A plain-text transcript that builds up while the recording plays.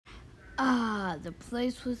Ah, the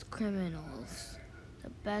place with criminals. The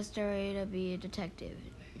best area to be a detective.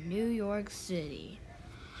 New York City.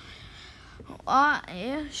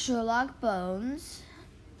 I, Sherlock Bones,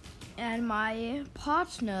 and my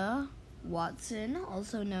partner, Watson,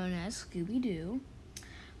 also known as Scooby-Doo,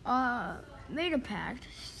 made a pact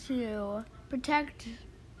to protect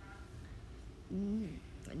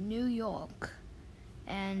New York.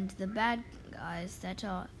 And the bad guys that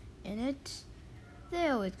are in it, they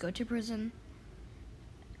always go to prison.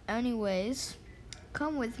 Anyways,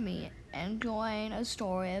 come with me and join a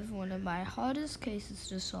story of one of my hardest cases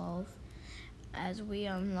to solve as we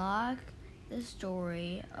unlock the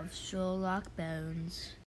story of Sherlock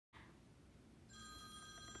Bones.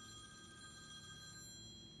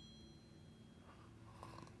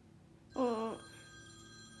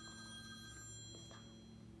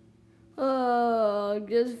 Oh,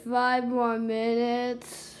 just 5 more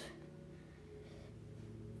minutes.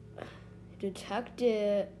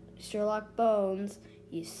 Detective Sherlock Bones,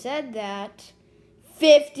 you said that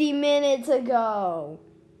 50 minutes ago.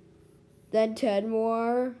 Then 10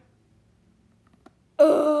 more.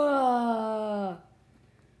 Ugh.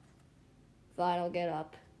 Fine, I'll get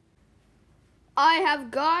up. I have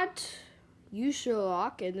got you,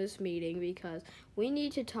 Sherlock, in this meeting because we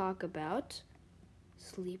need to talk about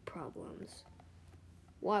sleep problems.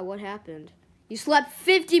 Why? What happened? You slept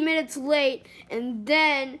 50 minutes late, and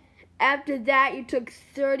then after that, you took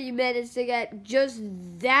 30 minutes to get just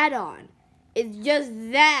that on. It's just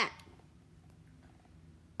that.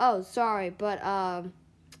 Oh, sorry, but,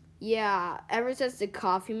 yeah, ever since the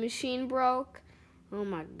coffee machine broke, oh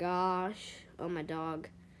my gosh, oh my dog.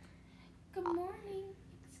 Good morning.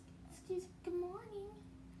 Excuse me, good morning.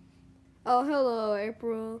 Oh, hello,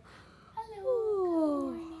 April. Hello,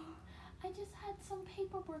 Ooh. good morning. I just had some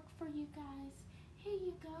paperwork for you guys. Here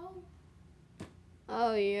you go.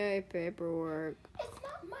 Oh, yay, paperwork. It's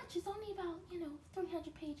not much. It's only about,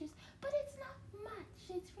 300 pages. But it's not much.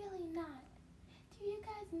 It's really not. Do you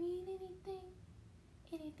guys need anything?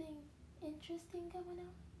 Anything interesting going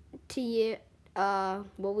on? To you,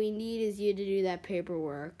 what we need is you to do that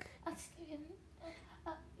paperwork. Excuse me.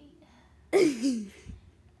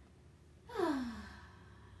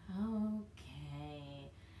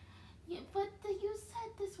 Okay. Yeah, but you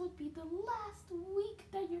said this would be the last week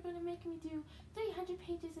that you're going to make me do 300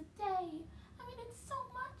 pages a day. I mean, it's so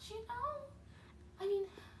much, I mean,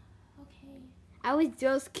 okay. I was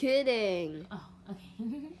just kidding. Oh,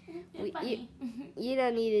 okay. Funny. You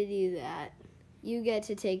don't need to do that. You get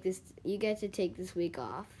to take this week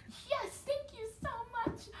off. Yes, thank you so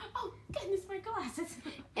much. Oh, goodness, my glasses.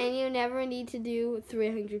 And you never need to do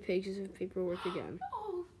 300 pages of paperwork again.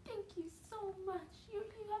 Oh, thank you so much. You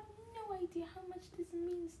have no idea how much this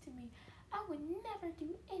means to me. I would never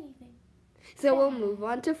do anything. So we'll move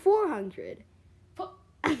on to 400. But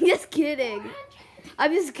I'm just kidding. 400?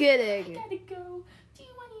 I'm just kidding. I gotta go. Do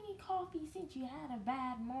you want any coffee since you had a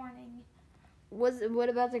bad morning? What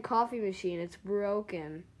about the coffee machine? It's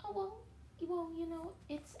broken. Oh, well,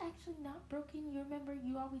 it's actually not broken. You remember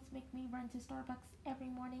you always make me run to Starbucks every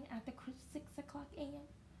morning at the 6 o'clock a.m.?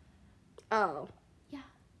 Oh. Yeah.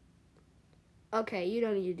 Okay, you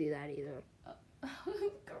don't need to do that either.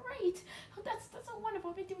 Great. That's so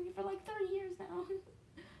wonderful. I've been doing it for like 30 years now.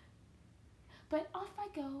 But off I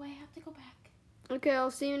go. I have to go back. Okay,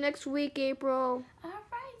 I'll see you next week, April. All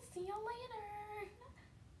right. See you later.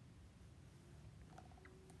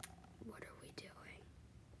 What are we doing?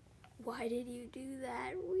 Why did you do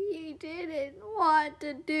that? We didn't want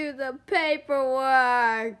to do the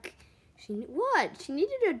paperwork. She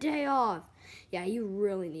needed a day off. Yeah, you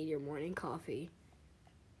really need your morning coffee.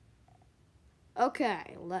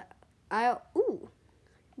 Okay, ooh.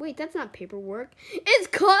 Wait, that's not paperwork. It's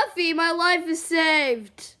coffee! My life is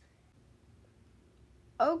saved!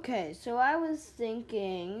 Okay, so I was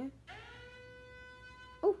thinking...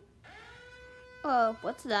 Oh,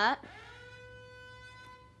 what's that?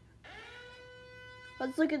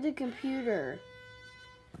 Let's look at the computer.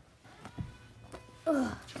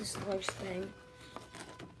 Ugh, this large thing.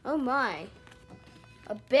 Oh my.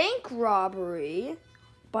 A bank robbery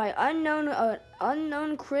by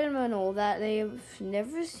unknown criminal that they've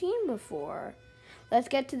never seen before. Let's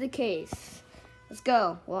get to the case. Let's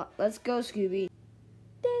go. Well, let's go, Scooby.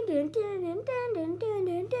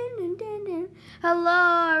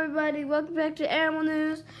 Hello, everybody. Welcome back to Animal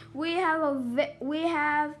News. We have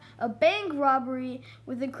a bank robbery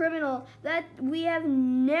with a criminal that we have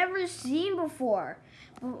never seen before.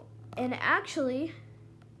 And actually,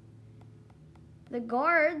 the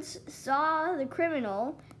guards saw the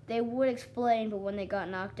criminal. They would explain, but when they got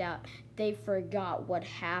knocked out, they forgot what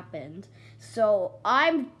happened. So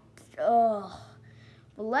I'm Ugh.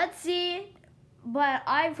 But let's see. But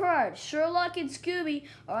I've heard Sherlock and Scooby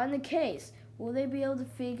are on the case. Will they be able to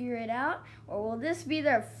figure it out? Or will this be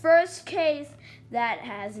their first case that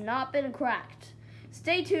has not been cracked?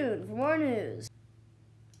 Stay tuned for more news.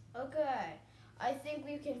 Okay, I think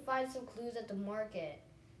we can find some clues at the market.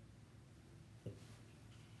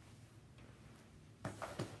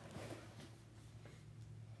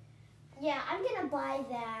 Yeah, I'm gonna buy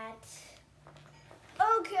that.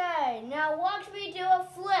 Okay, now watch me do a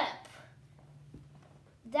flip.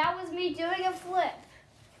 That was me doing a flip.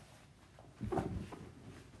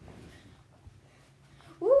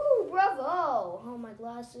 Woo, bravo! Oh, my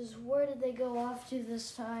glasses, where did they go off to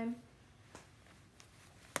this time?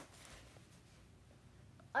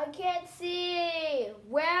 I can't see.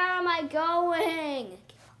 Where am I going?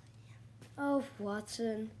 Oh,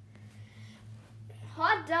 Watson.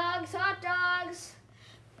 Hot dogs, hot dogs.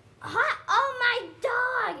 Oh, my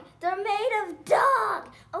dog! They're made of dog!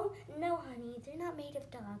 Oh, no, honey, they're not made of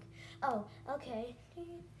dog. Oh, okay.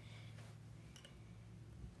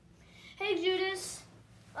 Hey, Judas.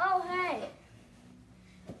 Oh, hey.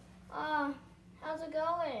 How's it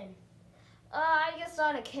going? I just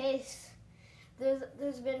saw a case.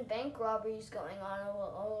 There's been bank robberies going on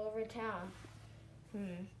all over town.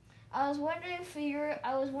 I was wondering if we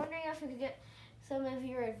could get some of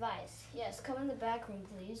your advice. Yes, come in the back room,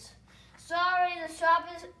 please. Sorry, the shop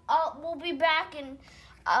is. We'll be back in.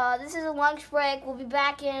 This is a lunch break. We'll be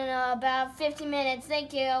back in about 50 minutes.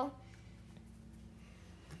 Thank you.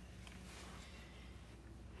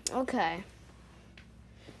 Okay.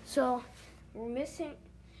 So we're missing.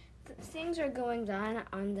 Things are going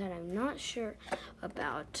on that I'm not sure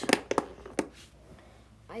about.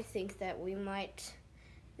 I think that we might.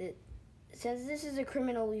 Since this is a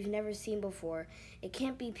criminal we've never seen before, it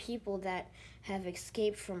can't be people that have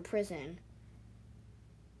escaped from prison.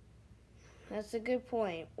 That's a good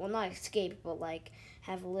point. Well, not escaped, but like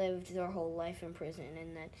have lived their whole life in prison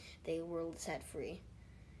and that they were set free.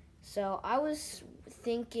 So I was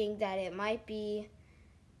thinking that it might be,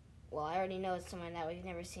 well, I already know it's someone that we've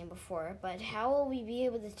never seen before, but how will we be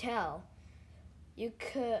able to tell? You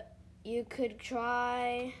could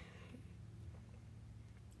try.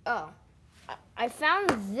 Oh. I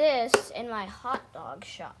found this in my hot dog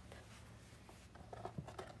shop.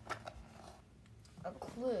 A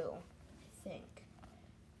clue, I think.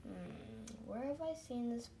 Where have I seen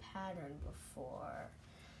this pattern before?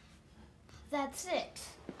 That's it.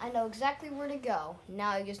 I know exactly where to go. Now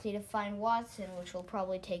I just need to find Watson, which will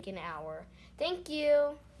probably take an hour. Thank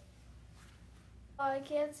you. Oh, I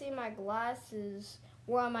can't see my glasses.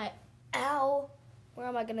 Where am I? Ow. Where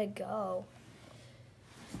am I gonna go?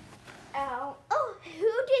 Ow. Oh,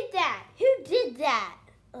 who did that? Who did that?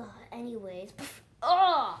 Anyways.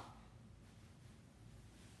 Oh!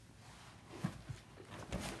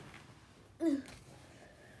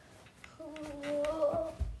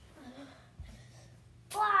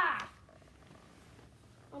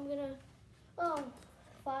 I'm gonna. Oh,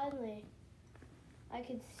 finally. I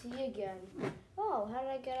can see again. Oh, how did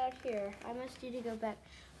I get out here? I must need to go back.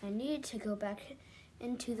 I need to go back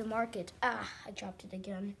into the market. I dropped it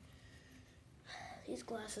again. These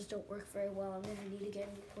glasses don't work very well. I'm gonna need to get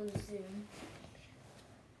one soon.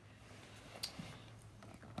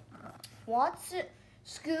 What's it?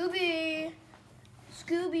 Scooby!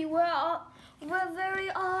 Scooby, where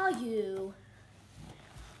are you?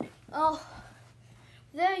 Oh,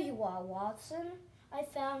 there you are, Watson. I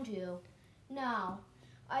found you. Now,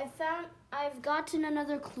 I've gotten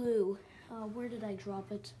another clue. Where did I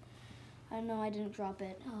drop it? I know I didn't drop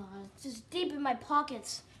it. It's just deep in my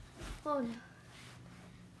pockets. Oh, no.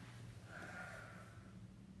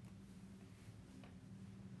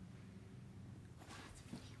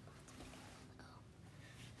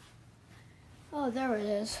 Oh, there it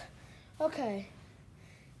is. Okay.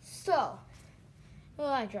 So,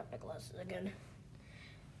 I dropped my glasses again.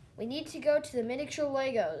 We need to go to the miniature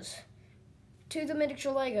Legos.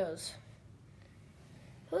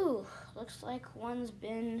 Ooh, looks like one's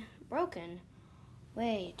been broken.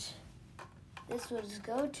 Wait, this was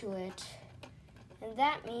go to it. And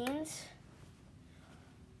that means,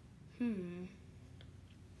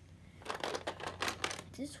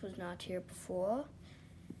 this was not here before.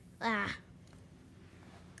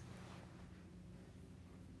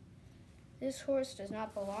 This horse does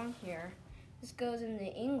not belong here. This goes in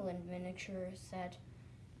the England miniature set.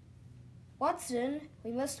 Watson,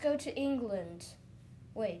 we must go to England.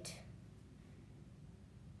 Wait.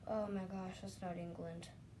 Oh my gosh, that's not England.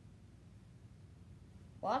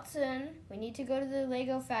 Watson, we need to go to the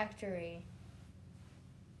Lego factory.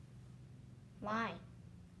 Why?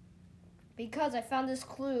 Because I found this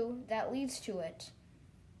clue that leads to it.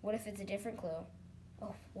 What if it's a different clue?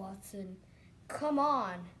 Oh, Watson, come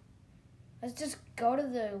on. Let's just go to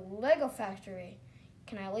the Lego factory.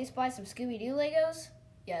 Can I at least buy some Scooby-Doo Legos?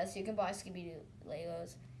 Yes, you can buy Scooby-Doo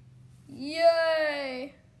Legos.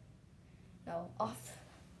 Yay! Now, off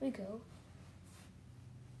we go.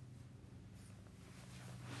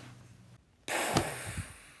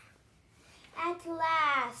 At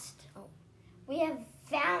last, we have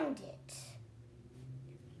found it.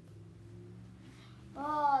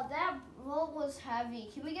 Oh, that roll was heavy.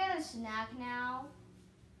 Can we get a snack now?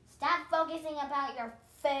 Stop focusing about your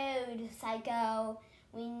food, Psycho.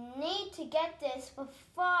 We need to get this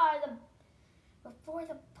before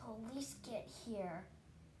the police get here.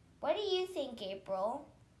 What do you think, April?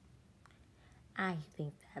 I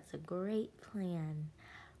think that's a great plan.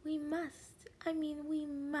 We must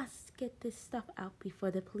get this stuff out before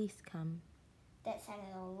the police come. That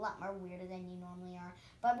sounded a lot more weirder than you normally are.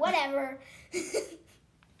 But whatever.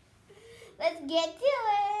 Let's get to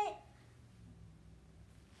it.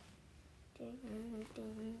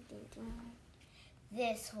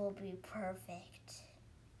 This will be perfect.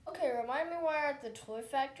 Okay, remind me why we're at the toy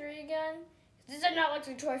factory again? This is not like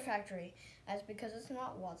the toy factory. That's because it's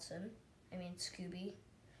not Watson. I mean, Scooby.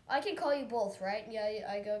 I can call you both, right? Yeah,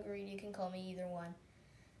 I agree. You can call me either one.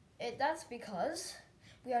 That's because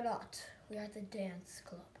we are not. We are at the dance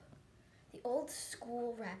club. The old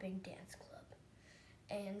school rapping dance club.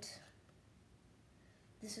 And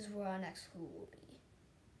this is where our next clue will be.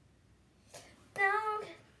 No,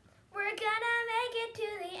 we're gonna make it to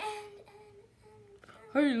the end.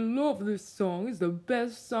 I love this song. It's the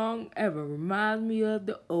best song ever. Reminds me of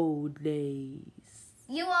the old days.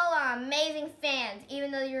 You all are amazing fans,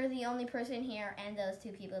 even though you're the only person here and those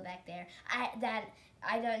two people back there.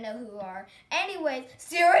 I don't know who are. Anyways,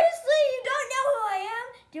 seriously, you don't know who I am?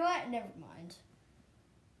 Do I? Never mind.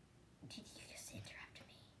 Did you just interrupt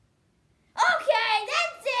me? Okay,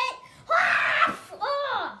 that's it. Ah!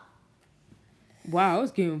 Oh! Wow,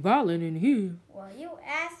 it's getting violent in here. Well, you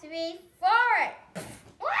asked me for it.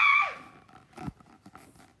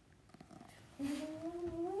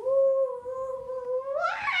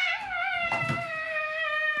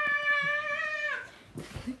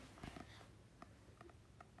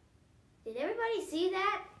 Did everybody see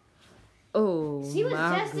that? Oh, She was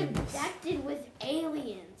my just goodness. infected with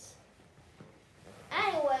aliens.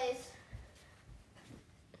 Anyways,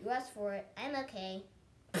 you asked for it. I'm okay.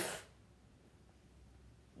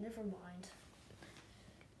 Never mind.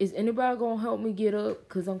 Is anybody gonna help me get up?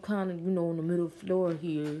 Cause I'm kind of, on the middle floor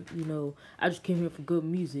here. I just came here for good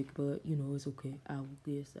music, but it's okay. I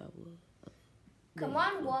will. Come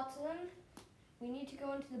on, Watson. We need to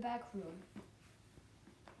go into the back room.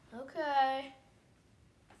 Okay.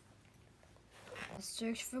 Let's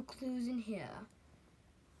search for clues in here.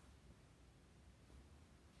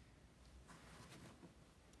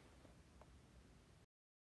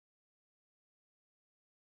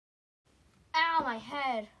 Ow, my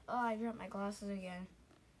head. Oh, I dropped my glasses again.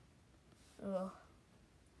 Ugh.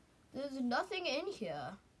 There's nothing in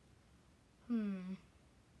here.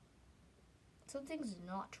 Something's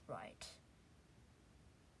not right.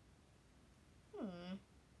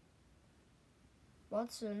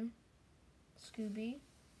 Watson, Scooby,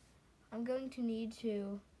 I'm going to need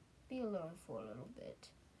to be alone for a little bit.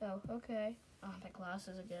 Oh, okay. Oh, my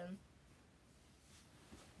glasses again.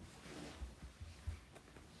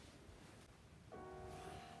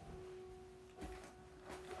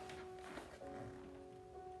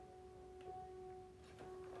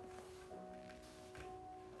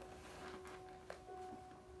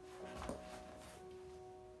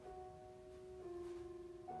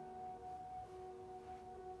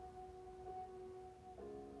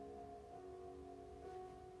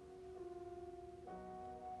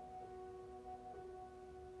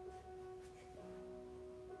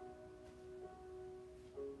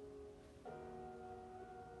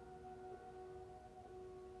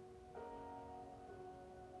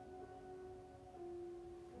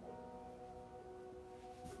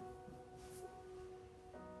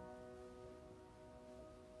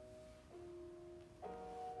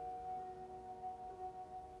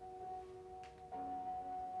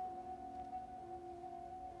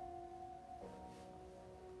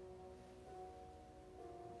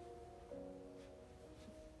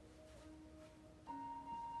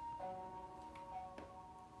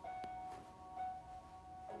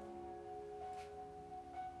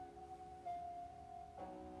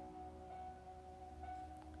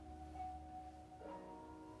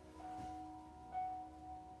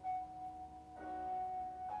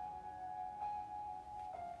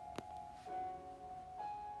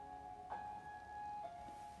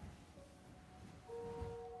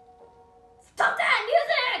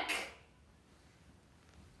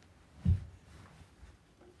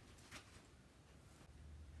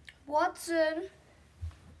 Watson,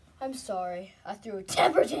 I'm sorry. I threw a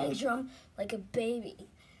temper tantrum like a baby.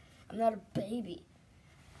 I'm not a baby.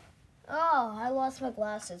 Oh, I lost my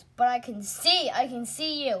glasses, but I can see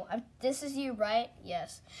you. This is you, right?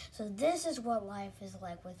 Yes. So this is what life is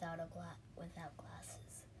like without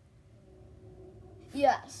glasses.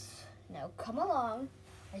 Yes. Now come along.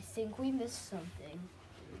 I think we missed something.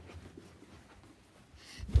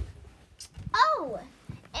 Oh,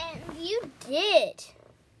 and you did.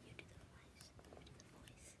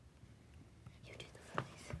 You do the voice.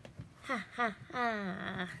 Ha ha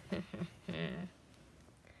ha.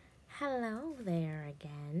 Hello there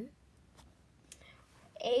again.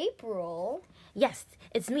 April? Yes,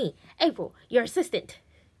 it's me, April, your assistant.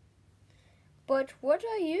 But what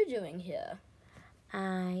are you doing here?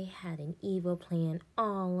 I had an evil plan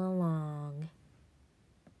all along.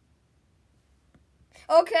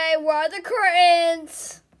 Okay, where are the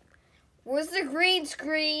curtains? Where's the green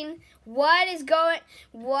screen? Where is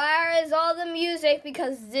all the music?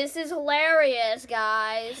 Because this is hilarious,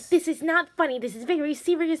 guys. This is not funny. This is very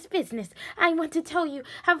serious business. I want to tell you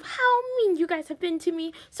of how mean you guys have been to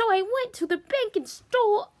me. So I went to the bank and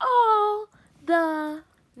stole all the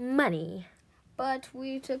money. But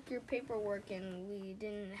we took your paperwork and we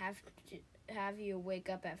didn't have to have you wake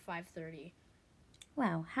up at 5:30.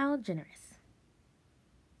 Wow, how generous.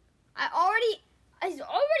 I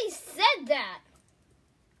already said that.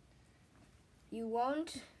 You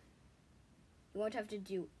won't have to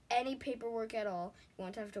do any paperwork at all. You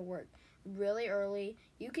won't have to work really early.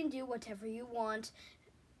 You can do whatever you want,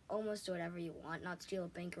 almost whatever you want, not steal a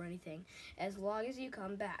bank or anything, as long as you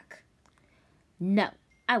come back. No,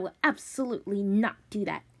 I will absolutely not do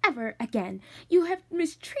that ever again. You have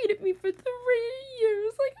mistreated me for 3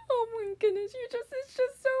 years. Like, oh my goodness, it's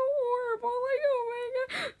just so horrible. Like, oh my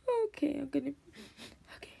God. Okay,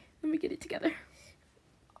 let me get it together.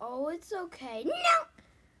 Oh, it's okay. No!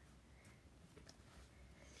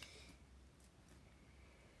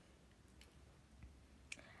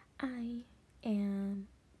 I am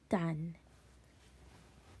done.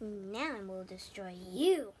 Now I will destroy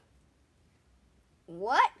you.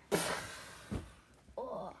 What?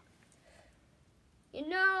 Oh. You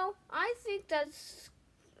know, I think that's.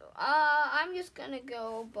 I'm just gonna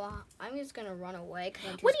run away.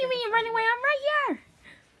 What do you mean run away? I'm right here.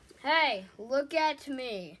 Hey, look at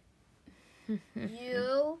me.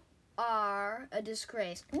 You are a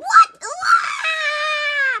disgrace. What?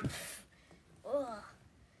 Ugh.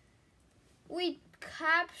 We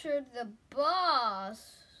captured the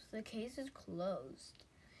boss. The case is closed.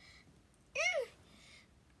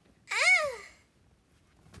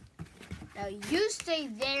 Now you stay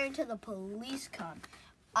there until the police come.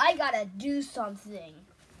 I gotta do something.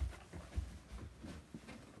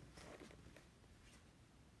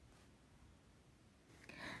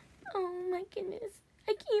 Oh my goodness.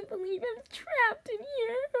 I can't believe I'm trapped in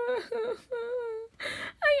here.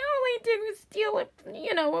 All I did was steal a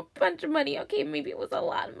bunch of money. Okay, maybe it was a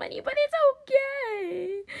lot of money, but it's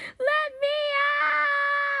okay. Let me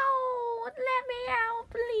out. Let me out,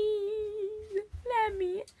 please. Let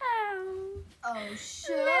me out. Oh,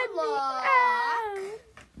 Sherlock. Let me out.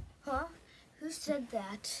 Huh? Who said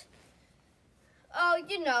that? Oh,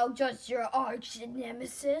 just your arch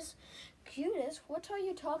nemesis. Cutest, what are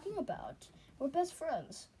you talking about? We're best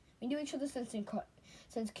friends. We knew each other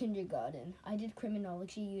since kindergarten. I did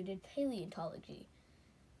criminology, you did paleontology.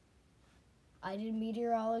 I did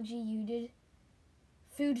meteorology, you did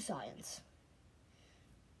food science.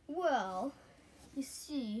 Well, you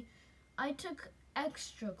see, I took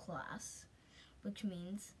extra class, which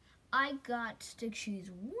means I got to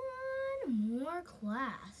choose one more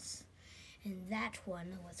class, and that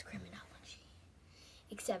one was criminology.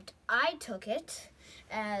 Except I took it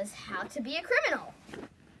as how to be a criminal.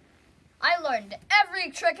 I learned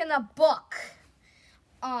every trick in the book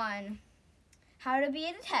on how to be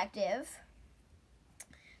a detective.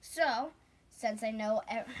 So, since I know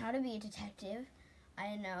how to be a detective,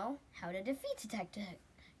 I know how to defeat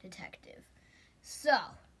detective. So,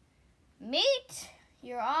 meet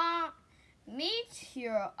your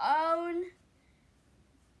own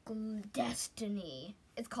destiny.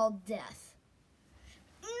 It's called death.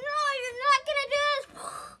 No, you're not gonna do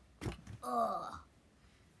this. Ugh.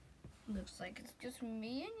 Looks like it's just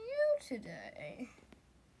me and you today.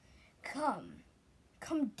 Come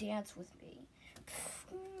dance with me.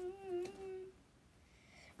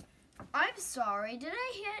 I'm sorry, did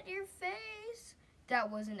I hit your face? That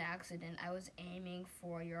was an accident. I was aiming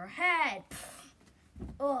for your head.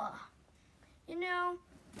 Ugh. You know,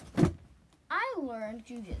 I learned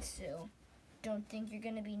jujitsu. Don't think you're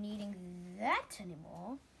gonna be needing that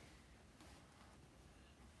anymore.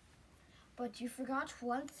 But you forgot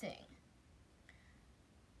one thing.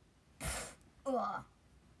 Ugh.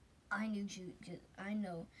 I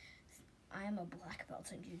know. I am a black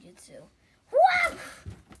belt in jujitsu. Whap!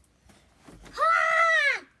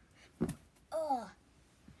 Ha! Ugh.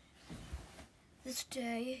 This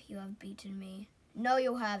day you have beaten me. No,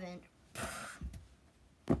 you haven't.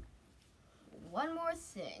 One more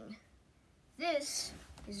thing. This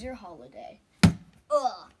is your holiday.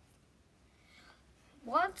 Ugh.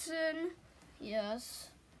 Watson.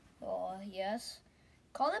 Yes. Oh, yes.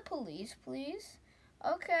 Call the police, please.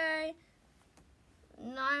 Okay.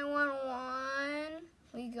 911.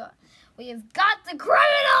 We have got the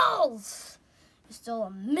criminals. They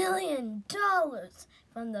stole $1 million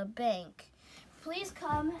from the bank. Please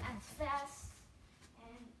come as fast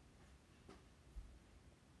and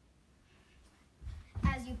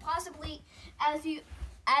as you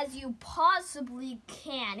possibly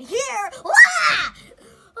can. Here. Ah!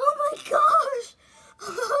 Oh my gosh.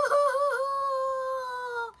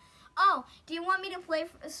 Oh, do you want me to play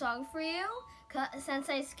a song for you? Since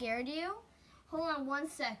I scared you? Hold on 1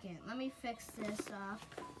 second. Let me fix this up.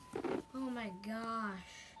 Oh my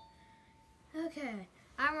gosh. Okay,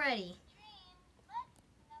 I'm ready.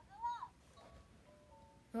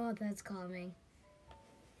 Oh, that's calming.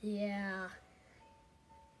 Yeah.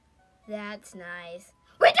 That's nice.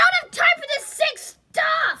 We don't have time for this sick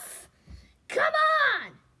stuff! Come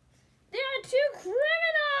on! There are 2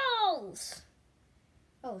 criminals!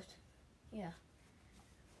 Oh, yeah.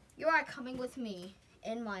 You are coming with me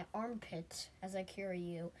in my armpit as I carry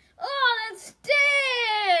you. Oh, that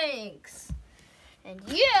stinks! And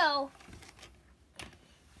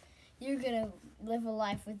you're gonna live a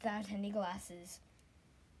life without any glasses.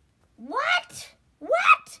 What?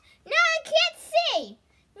 What? No, I can't see!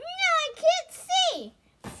 No, I can't see!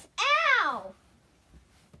 Ow!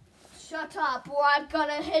 Shut up or I'm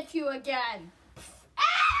gonna hit you again.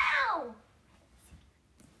 Ow!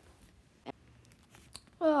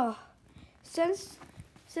 Oh, since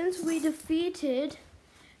we defeated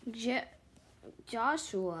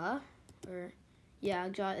Joshua,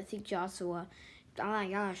 I think Joshua. Oh my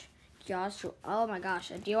gosh, Joshua. Oh my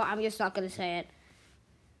gosh, I'm just not gonna say it.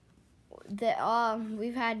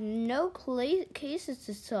 We've had no cases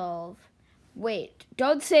to solve. Wait,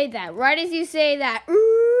 don't say that. Right as you say that.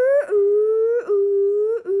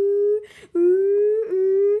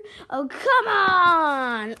 Oh, come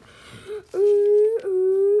on.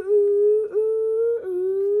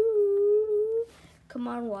 Come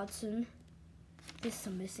on, Watson. There's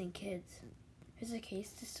some missing kids. There's a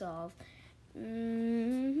case to solve.